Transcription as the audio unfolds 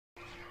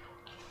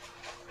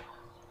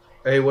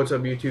Hey, what's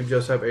up YouTube?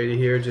 Just80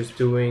 here, just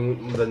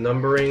doing the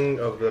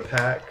numbering of the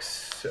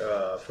packs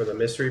for the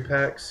mystery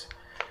packs.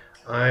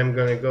 I'm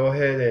going to go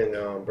ahead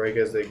and break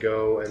as they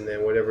go, and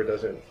then whatever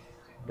doesn't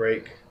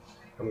break,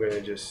 I'm going to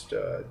just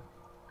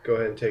go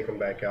ahead and take them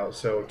back out.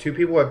 So 2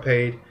 people have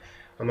paid.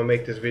 I'm going to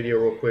make this video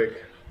real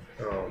quick,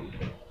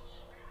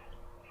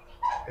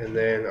 and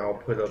then I'll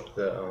put up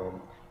the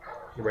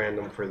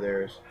random for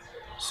theirs.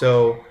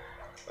 So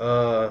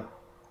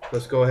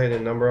let's go ahead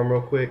and number them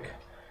real quick.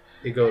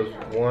 It goes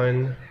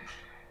 1,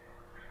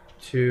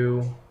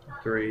 2,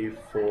 3,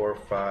 4,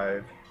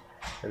 5,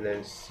 and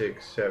then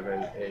 6,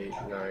 7, 8,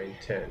 9,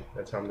 10.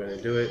 That's how I'm going to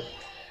do it.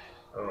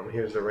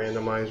 Here's the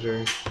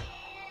randomizer.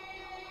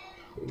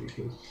 So you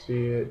can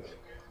see it.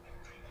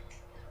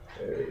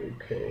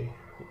 Okay.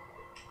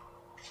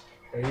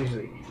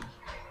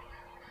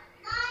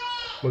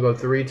 We'll go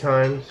 3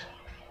 times.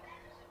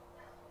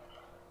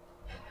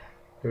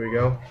 Here we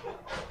go.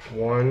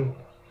 1.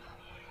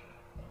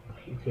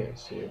 You can't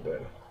see it,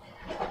 but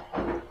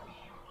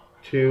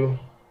 2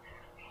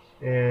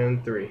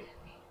 and 3.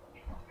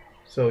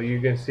 So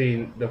you can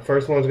see the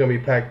first one's going to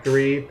be pack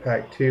 3,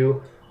 pack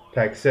 2,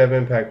 pack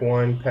 7, pack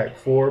 1, pack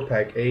 4,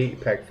 pack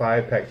 8, pack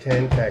 5, pack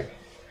 10, pack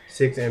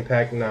 6, and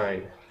pack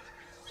 9.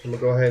 So I'm going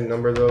to go ahead and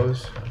number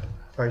those.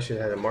 Probably should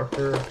have had a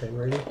marker. Okay,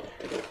 ready?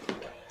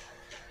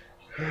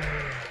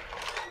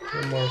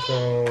 Mark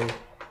on.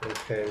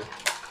 Okay.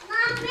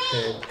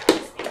 10.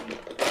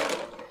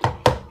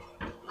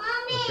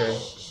 Okay,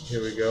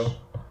 here we go.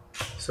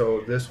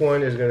 So this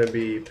one is going to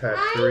be pack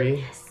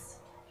 3.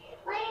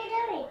 What are you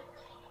doing?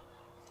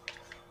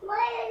 What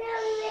are you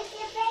doing with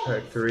your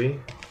face? Pack 3.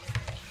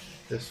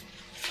 This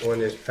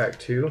one is pack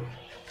 2.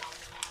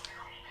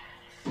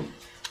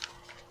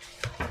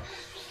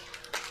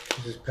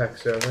 This is pack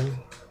 7.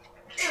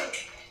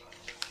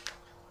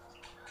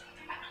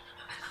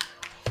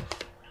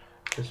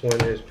 This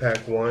one is pack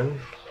 1.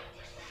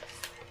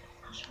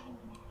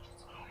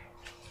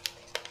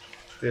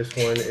 This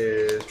one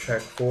is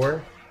pack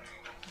 4.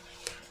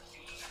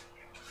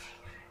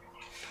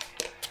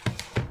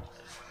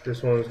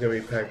 This one's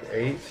going to be pack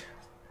 8.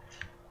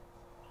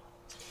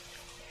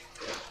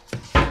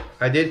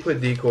 I did put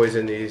decoys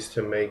in these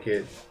to make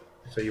it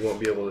so you won't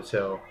be able to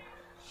tell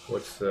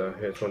what's the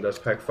this one. That's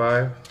pack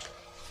 5.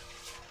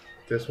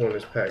 This one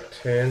is pack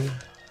 10.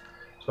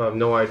 So I have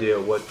no idea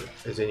what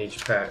is in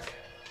each pack.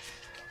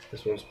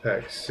 This one's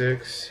pack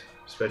 6,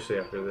 especially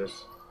after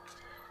this.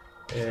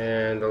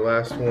 And the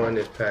last one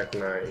is pack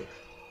 9.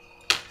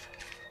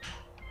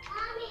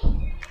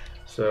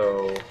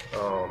 So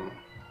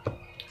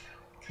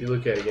if you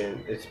look at it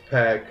again, it's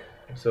pack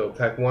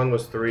 1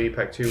 was 3,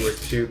 pack 2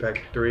 was 2,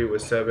 pack 3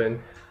 was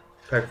 7,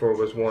 pack 4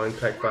 was 1,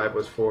 pack 5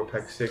 was 4,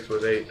 pack 6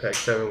 was 8, pack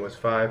 7 was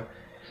 5,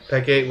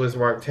 pack 8 was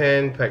marked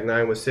 10, pack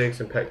 9 was 6,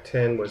 and pack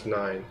 10 was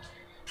 9.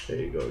 There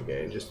you go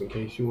again, just in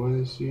case you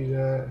want to see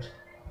that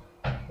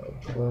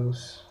up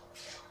close.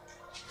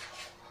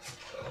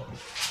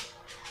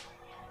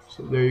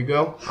 So there you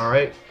go.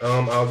 Alright,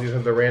 I'll do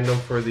the random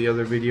for the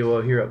other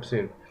video here up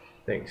soon.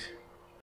 Thanks.